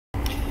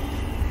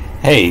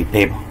Hey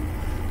people,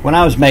 when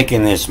I was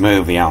making this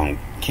movie on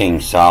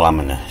King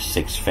Solomon the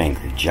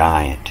Six-Fingered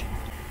Giant,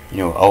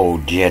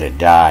 old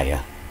Jedediah,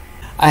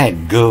 I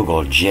had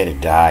Googled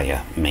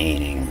Jedediah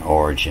meaning,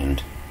 origin,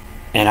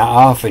 and I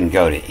often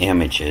go to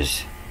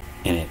images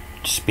and it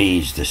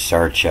speeds the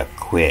search up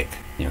quick.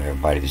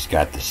 Everybody's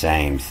got the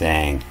same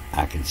thing.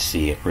 I can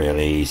see it real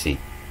easy.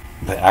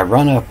 But I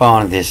run up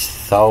on this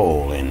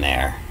thole in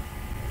there,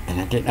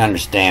 and I didn't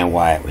understand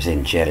why it was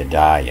in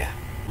Jedediah.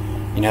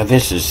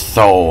 This is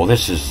thole.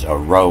 This is a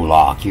row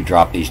lock. You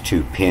drop these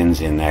two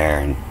pins in there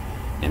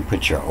and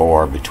put your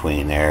oar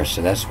between there.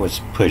 So that's what's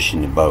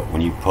pushing the boat.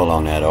 When you pull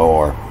on that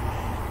oar,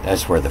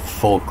 that's where the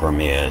fulcrum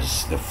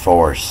is, the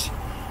force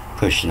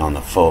pushing on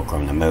the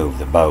fulcrum to move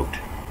the boat.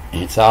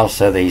 And it's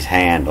also these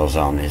handles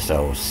on this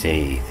old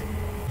seat.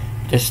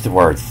 This is the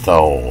word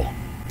thole,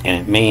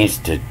 and it means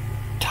to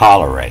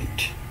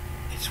tolerate.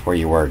 It's where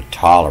your word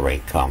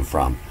tolerate come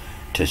from,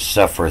 to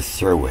suffer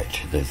through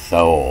it, the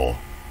thole,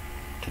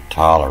 to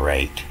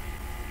tolerate.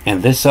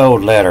 And this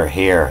old letter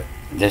here,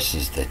 this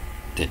is the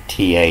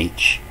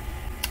TH.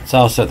 It's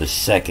also the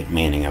second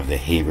meaning of the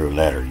Hebrew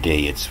letter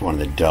D. It's one of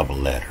the double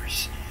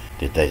letters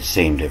that they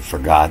seem to have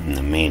forgotten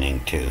the meaning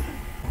to.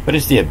 But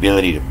it's the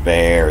ability to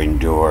bear,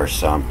 endure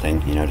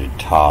something, to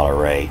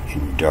tolerate,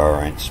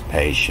 endurance,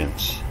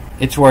 patience.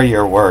 It's where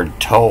your word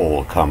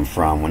toll come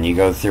from. When you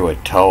go through a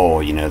toll,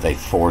 they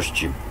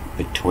forced you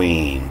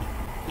between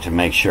to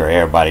make sure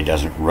everybody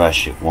doesn't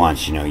rush at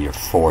once. You're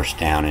forced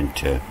down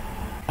into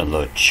a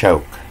little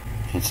choke.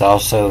 It's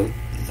also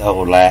the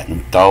old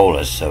Latin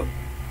tholus, a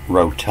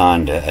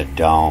rotunda, a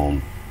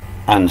dome,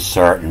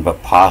 uncertain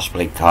but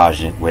possibly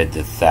cognate with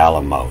the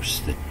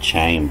thalamus, the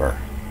chamber,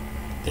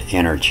 the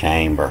inner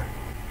chamber.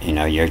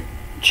 You're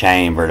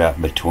chambered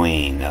up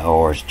between, the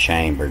oar's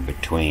chambered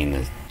between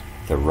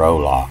the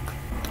rowlock.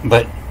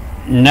 But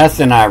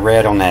nothing I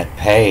read on that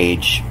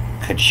page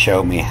could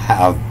show me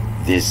how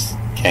this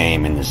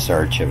came in the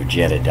search of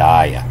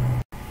Jedediah.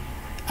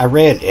 I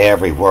read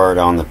every word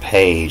on the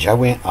page. I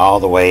went all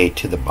the way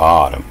to the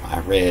bottom. I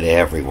read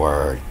every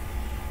word,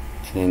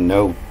 and in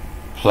no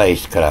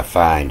place could I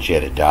find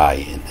Jedediah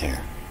in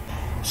there.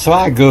 So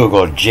I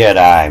googled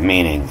Jedi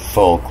meaning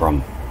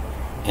fulcrum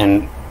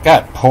and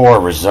got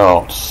poor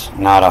results,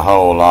 not a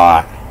whole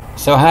lot.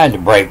 So I had to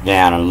break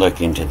down and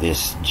look into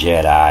this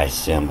Jedi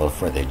symbol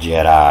for the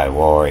Jedi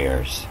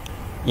warriors.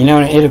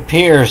 It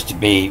appears to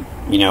be,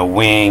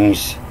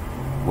 wings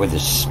with a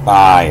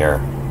spire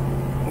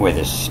with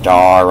a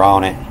star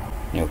on it.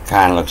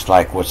 Kind of looks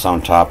like what's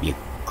on top of your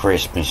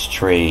Christmas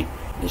tree,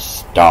 the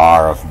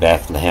Star of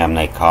Bethlehem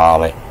they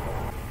call it.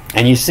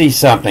 And you see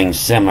something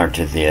similar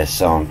to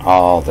this on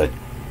all the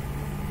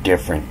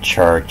different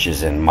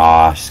churches and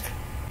mosques.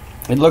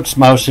 It looks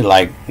mostly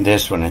like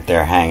this one that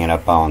they're hanging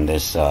up on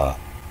this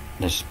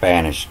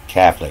Spanish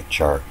Catholic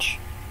church.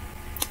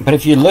 But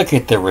if you look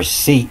at the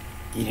receipt,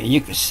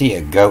 you can see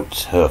a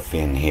goat's hoof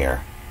in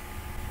here.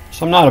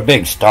 So I'm not a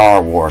big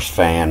Star Wars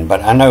fan,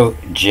 but I know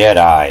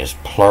Jedi is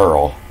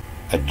plural.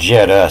 A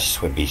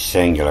Jedus would be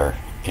singular,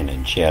 and a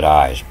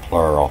Jedi is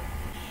plural.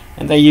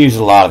 And they use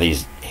a lot of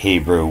these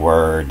Hebrew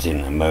words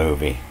in the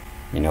movie.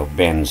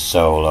 Ben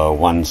Solo,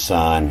 one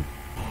son,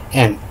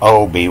 and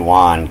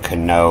Obi-Wan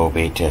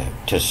Kenobi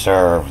to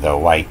serve the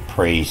white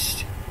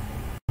priest.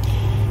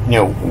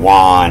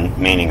 Wan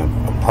meaning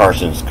a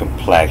person's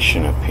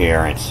complexion,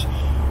 appearance,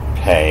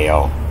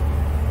 pale,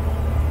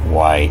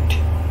 white.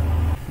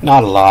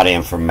 Not a lot of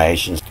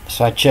information,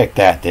 so I checked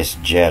out this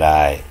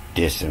Jedi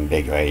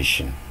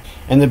disambiguation.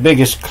 And the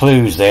biggest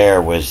clues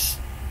there was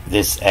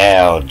this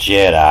Al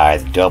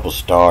Jedi, the double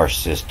star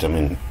system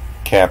in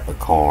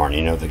Capricorn,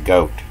 the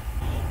goat.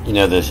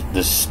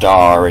 The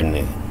star in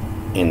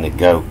the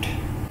goat.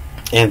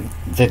 And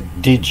the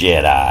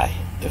Jedi,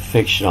 the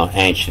fictional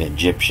ancient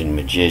Egyptian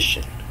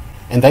magician.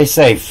 And they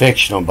say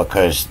fictional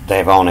because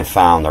they've only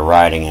found the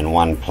writing in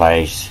one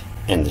place,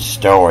 and the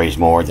story's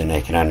more than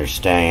they can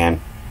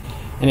understand.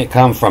 And it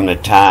comes from the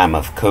time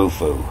of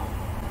Khufu.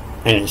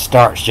 And it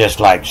starts just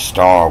like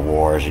Star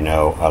Wars,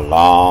 a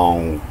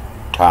long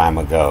time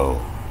ago.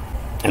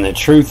 And the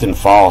truth and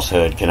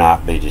falsehood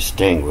cannot be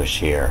distinguished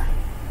here.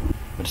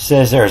 But it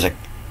says there's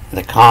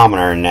the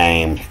commoner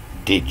named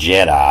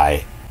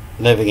Jedi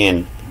living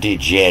in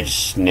Djed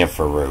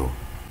Snifferu.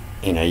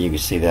 You can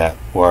see that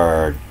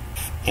word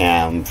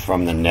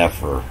from the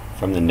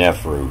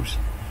Nephrus.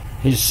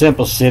 He's a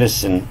simple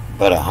citizen,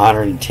 but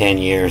 110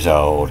 years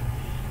old.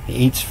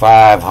 He eats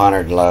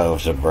 500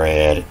 loaves of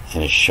bread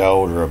and a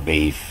shoulder of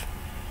beef,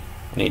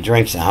 and he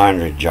drinks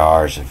 100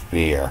 jars of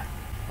beer.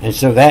 And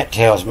so that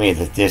tells me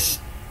that this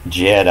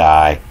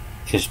Jedi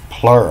is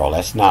plural.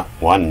 That's not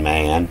one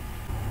man.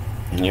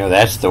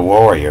 That's the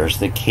warriors,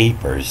 the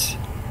keepers.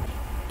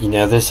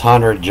 This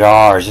 100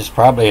 jars is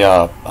probably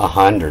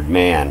 100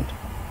 men.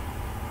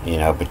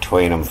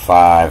 Between them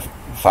five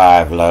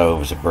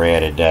loaves of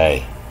bread a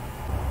day.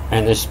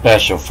 And this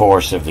special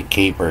force of the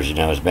keepers,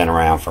 has been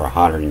around for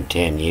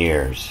 110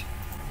 years.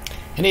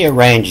 And he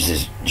arranges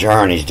his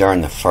journeys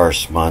during the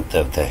first month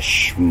of the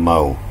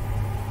Shmo.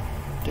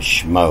 the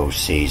Shmo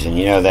season.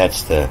 You know,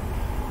 that's the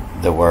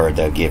word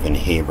they'll give in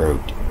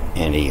Hebrew,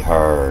 and he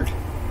heard.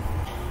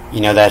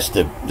 You know, that's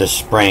the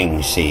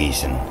spring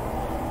season,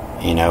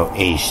 you know,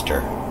 Easter.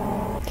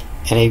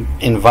 And he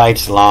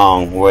invites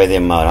along with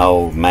him an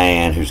old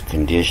man whose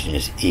condition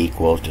is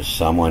equal to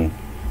someone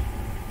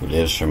who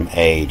lives from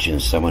age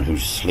and someone who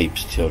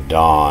sleeps till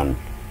dawn,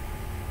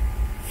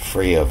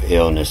 free of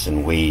illness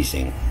and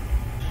wheezing.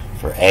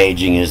 For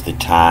aging is the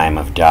time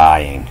of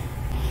dying.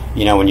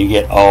 You know, when you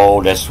get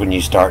old, that's when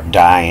you start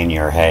dyeing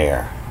your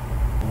hair.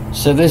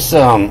 So this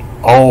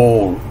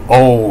old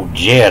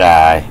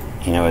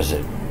Jedi, you know, is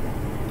an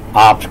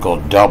optical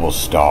double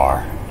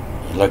star.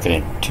 You're looking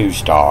at 2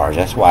 stars.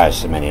 That's why it's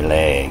so many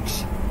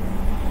legs.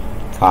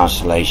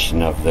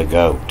 Constellation of the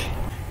goat.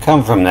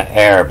 Come from the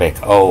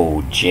Arabic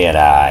old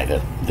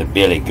Jedi, the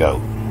billy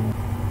goat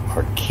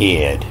or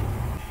kid.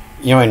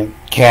 You know, in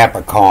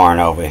Capricorn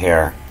over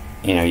here,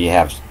 you know, you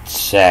have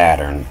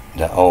Saturn,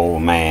 the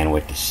old man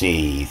with the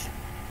seed.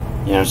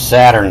 You know,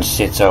 Saturn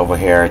sits over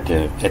here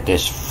at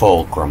this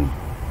fulcrum.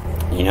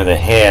 You know, the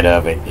head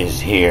of it is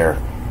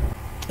here.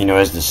 You know,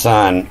 as the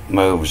sun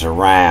moves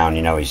around,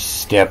 you know, he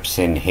steps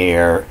in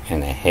here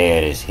and the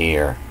head is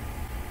here.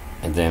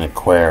 And then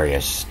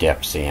Aquarius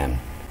steps in.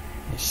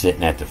 He's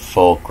sitting at the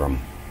fulcrum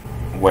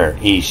where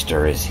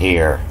Easter is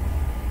here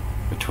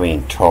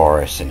between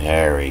Taurus and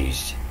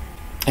Aries.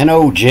 An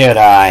old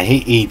Jedi, he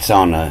eats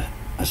on a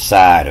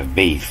side of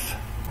beef,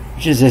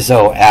 which is this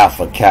old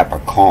Alpha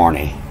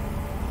Capricorni,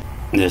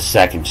 the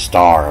second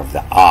star of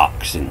the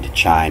ox in the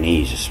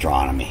Chinese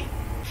astronomy.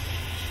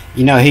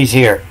 You know, he's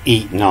here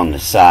eating on the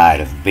side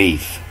of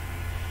beef,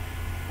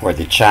 where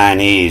the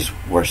Chinese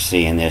were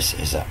seeing this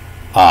as an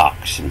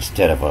ox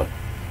instead of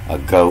a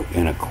goat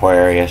in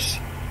Aquarius.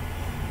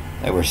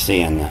 They were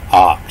seeing the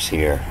ox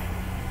here.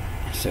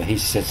 So he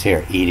sits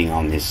here eating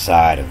on this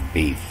side of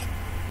beef.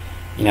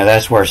 You know,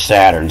 that's where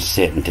Saturn's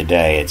sitting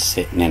today. It's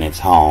sitting in its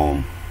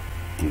home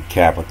in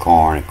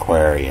Capricorn,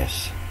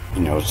 Aquarius.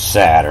 You know,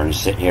 Saturn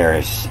sitting here,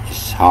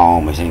 his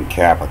home is in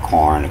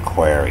Capricorn,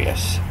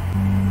 Aquarius,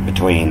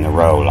 between the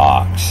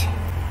Rolocks.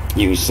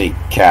 You can see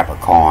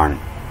Capricorn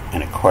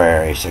and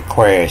Aquarius.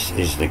 Aquarius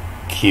is the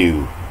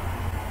Q,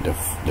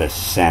 the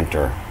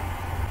center,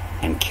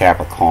 and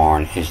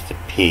Capricorn is the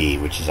P,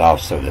 which is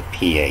also the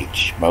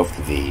PH. Both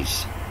of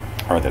these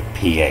are the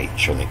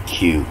PH or the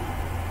Q.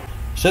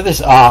 So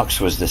this ox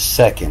was the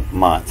second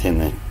month in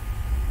the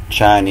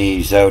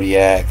Chinese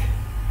zodiac.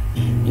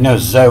 You know,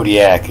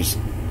 zodiac is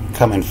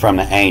coming from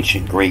the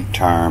ancient Greek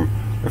term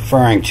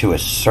referring to a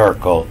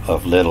circle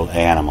of little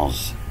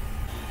animals.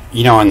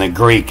 You know, in the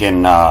Greek,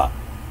 in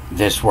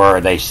this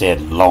word, they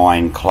said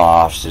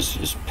loincloths. This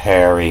is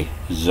peri,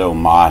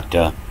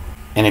 zomata.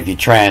 And if you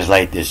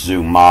translate this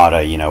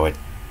zomata, you know, it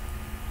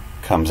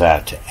comes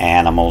out to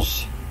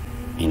animals,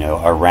 you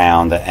know,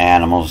 around the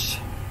animals.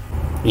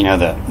 You know,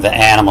 the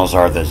animals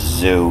are the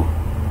zoo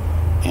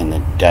in the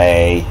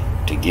day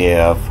to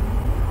give.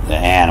 The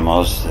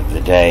animals of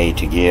the day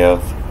to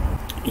give.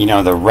 You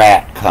know, the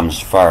rat comes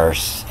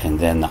first and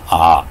then the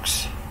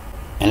ox.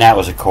 And that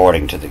was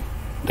according to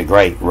the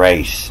great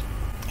race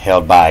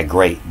held by a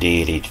great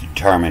deity to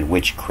determine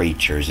which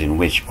creatures in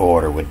which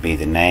order would be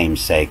the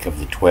namesake of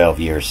the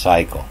 12-year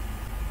cycle.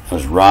 It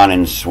was run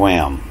and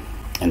swim,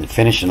 and the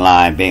finishing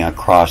line being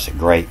across a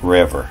great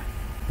river.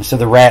 And so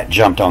the rat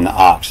jumped on the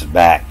ox's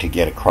back to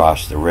get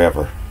across the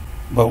river.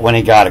 But when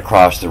he got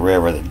across the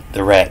river,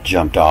 the rat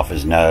jumped off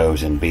his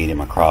nose and beat him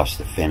across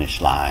the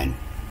finish line.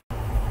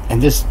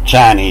 And this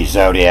Chinese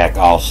zodiac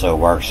also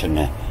works in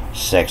the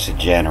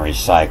sexagenary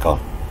cycle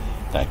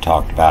that I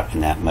talked about in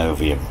that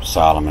movie of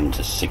Solomon's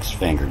a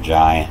six-finger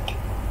giant.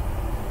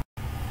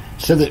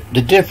 So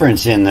the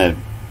difference in the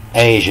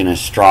Asian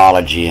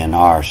astrology and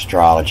our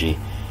astrology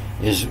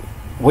is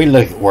we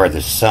look at where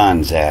the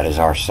sun's at as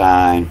our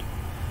sign,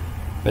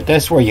 but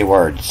that's where your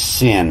word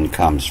sin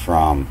comes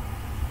from.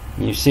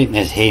 You see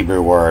this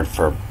Hebrew word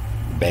for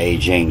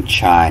Beijing,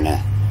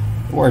 China.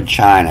 The word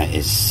China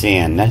is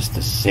sin. That's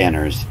the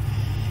sinners.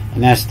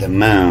 And that's the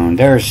moon.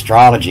 Their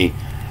astrology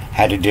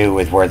had to do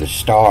with where the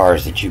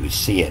stars that you would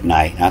see at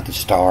night, not the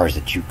stars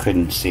that you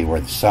couldn't see where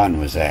the sun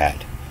was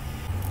at.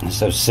 And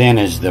so sin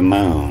is the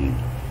moon.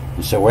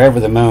 And so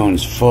wherever the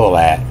moon's full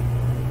at,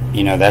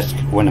 you know, that's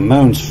when the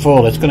moon's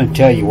full, it's going to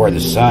tell you where the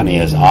sun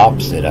is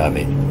opposite of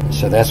it.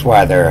 So that's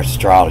why their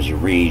astrology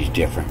reads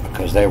different,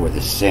 because they were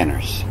the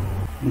sinners.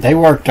 They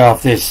worked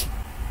off this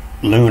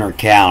lunar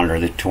calendar,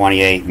 the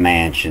 28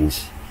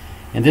 mansions.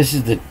 And this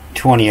is the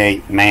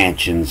 28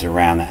 mansions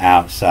around the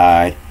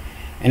outside.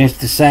 And it's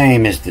the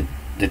same as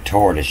the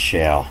tortoise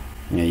shell.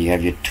 You know, you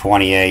have your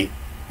 28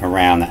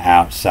 around the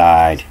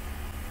outside,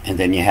 and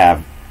then you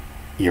have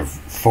your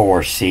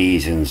 4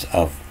 seasons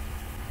of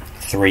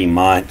 3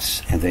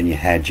 months, and then you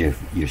had your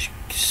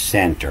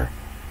center,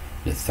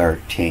 the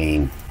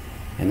 13.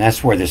 And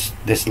that's where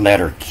this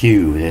letter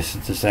Q, this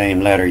is the same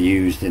letter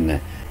used in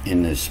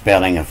the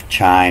spelling of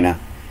China,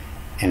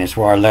 and it's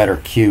where our letter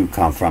Q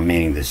come from,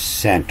 meaning the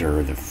center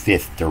or the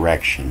 5th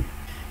direction.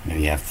 You know,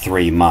 you have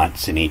 3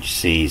 months in each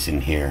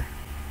season here.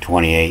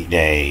 28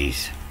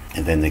 days.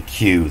 And then the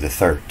Q, the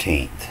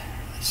 13th,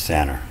 the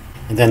center.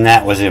 And then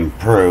that was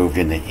improved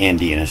in the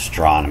Indian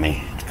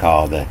astronomy. It's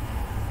called the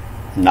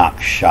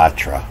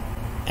Nakshatra.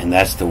 And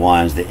that's the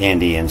ones the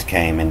Indians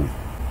came in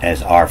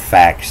as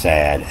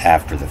Arphaxad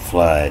after the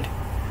flood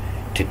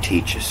to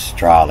teach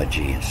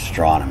astrology,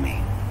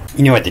 astronomy.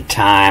 You know, at the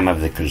time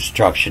of the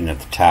construction of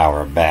the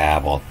Tower of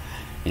Babel,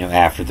 you know,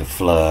 after the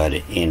flood,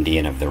 an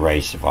Indian of the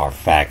race of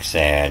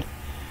Arphaxad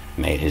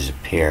made his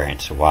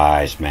appearance, a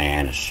wise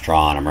man,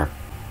 astronomer.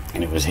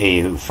 And it was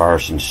he who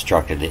first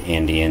instructed the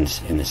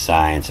Indians in the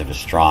science of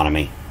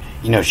astronomy.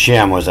 You know,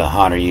 Shem was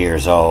 100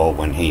 years old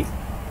when he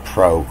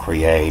first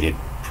created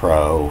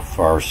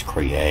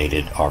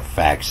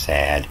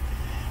Arphaxad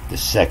the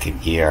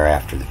second year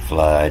after the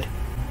flood.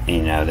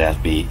 You know,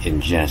 that'd be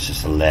in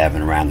Genesis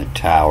 11 around the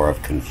Tower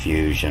of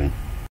Confusion.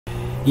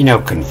 You know,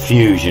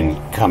 confusion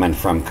coming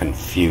from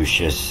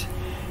Confucius.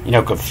 You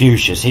know,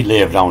 Confucius, he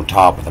lived on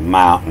top of the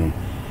mountain.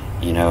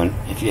 You know, and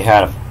if you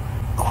had a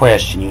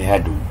question, you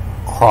had to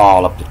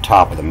crawl up the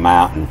top of the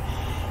mountain.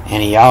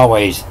 And he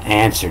always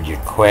answered your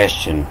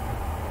question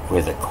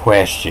with a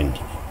question,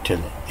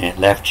 and it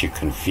left you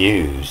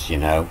confused, you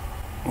know.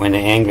 When the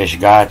English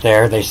got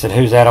there, they said,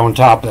 "Who's that on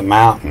top of the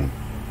mountain?"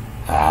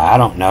 I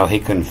don't know. He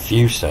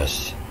confuses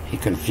us. He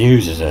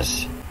confuses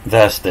us.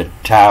 Thus, the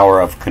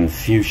Tower of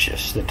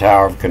Confucius, the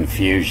Tower of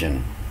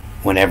Confusion,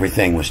 when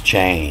everything was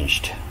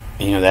changed.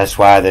 You know, that's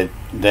why they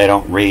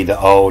don't read the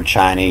old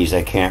Chinese.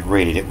 They can't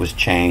read it. It was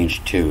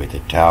changed too at the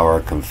Tower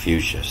of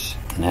Confucius.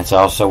 And that's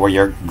also where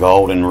your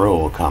golden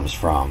rule comes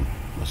from,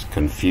 was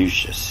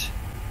Confucius.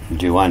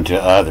 Do unto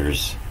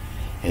others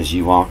as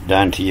you want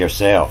done to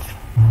yourself.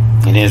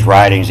 In his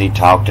writings, he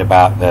talked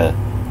about the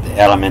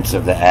elements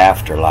of the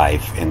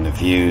afterlife and the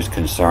views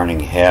concerning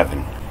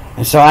heaven.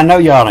 And so I know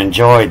y'all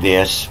enjoyed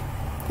this,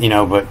 you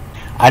know, but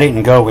I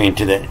didn't go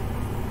into the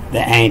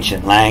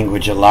ancient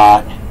language a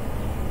lot.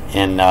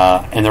 And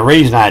the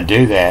reason I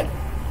do that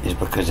is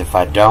because if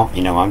I don't,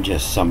 you know, I'm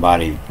just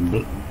somebody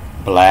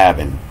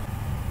blabbing.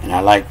 And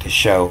I like to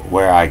show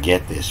where I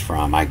get this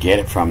from. I get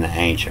it from the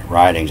ancient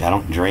writings. I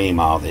don't dream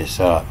all this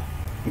up.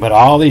 But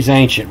all these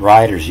ancient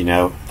writers, you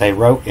know, they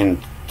wrote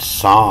in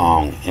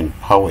song and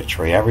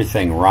poetry.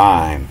 Everything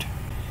rhymed.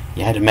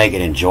 You had to make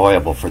it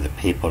enjoyable for the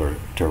people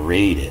to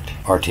read it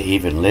or to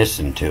even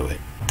listen to it.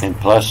 And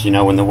plus, you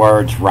know, when the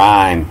words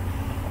rhyme,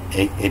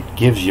 it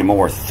gives you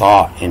more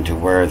thought into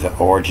where the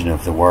origin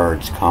of the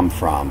words come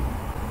from.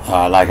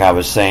 Like I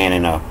was saying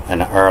in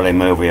an early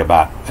movie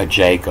about a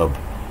Jacob,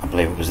 I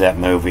believe it was that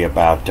movie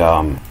about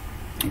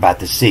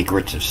the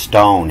secrets of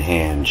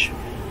Stonehenge,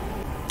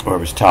 where it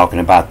was talking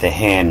about the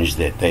henge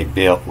that they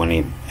built when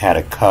he had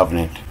a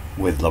covenant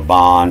with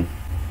Laban.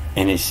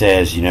 And it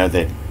says, you know,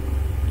 that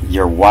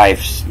your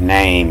wife's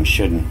name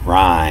shouldn't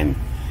rhyme.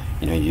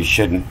 You know, you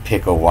shouldn't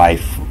pick a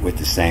wife with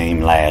the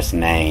same last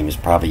name as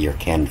probably your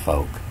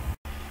kinfolk.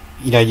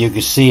 You know, you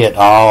can see it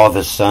all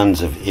the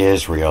sons of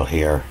Israel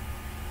here,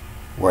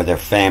 where their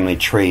family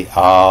tree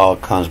all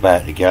comes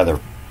back together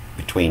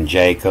between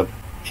Jacob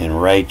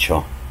and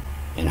Rachel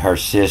and her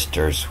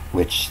sisters,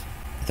 which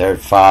their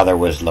father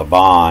was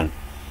Laban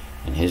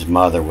and his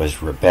mother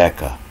was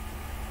Rebekah.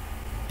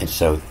 And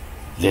so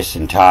this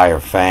entire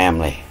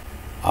family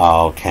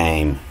all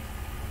came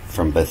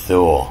from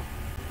Bethuel.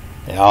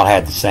 They all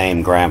had the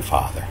same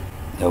grandfather.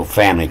 The old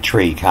family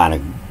tree kind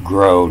of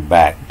growed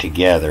back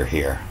together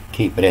here.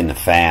 Keep it in the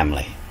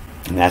family.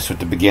 And that's what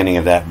the beginning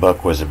of that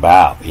book was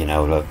about. You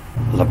know,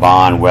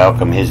 Laban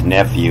welcomed his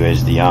nephew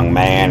as the young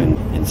man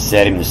and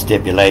set him the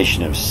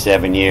stipulation of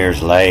 7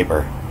 years'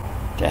 labor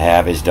to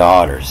have his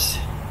daughters.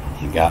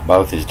 He got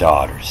both his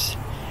daughters.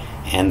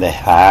 And they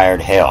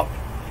hired help.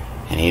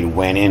 And he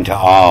went into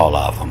all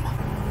of them.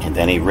 And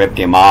then he ripped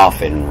him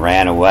off and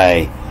ran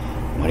away.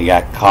 When he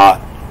got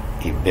caught,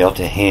 he built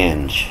a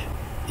henge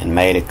and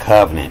made a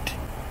covenant.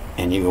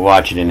 And you can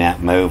watch it in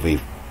that movie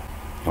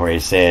where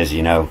it says,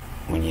 you know,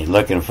 when you're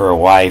looking for a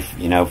wife,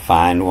 you know,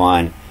 find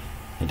one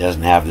that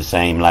doesn't have the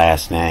same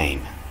last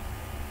name.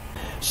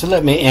 So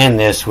let me end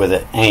this with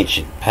an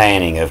ancient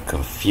painting of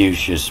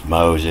Confucius,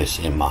 Moses,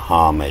 and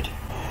Muhammad.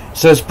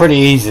 So it's pretty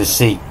easy to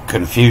see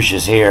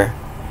Confucius here.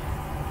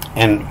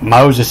 And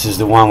Moses is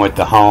the one with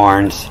the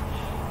horns.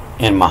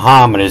 And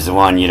Muhammad is the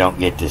one you don't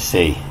get to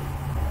see.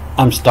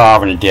 I'm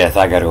starving to death.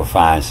 I gotta go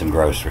find some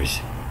groceries.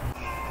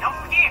 Don't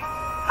forget.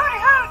 I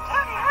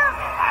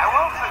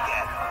won't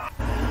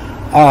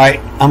forget. Alright,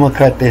 I'm gonna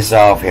cut this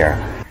off here.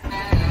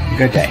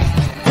 Good day.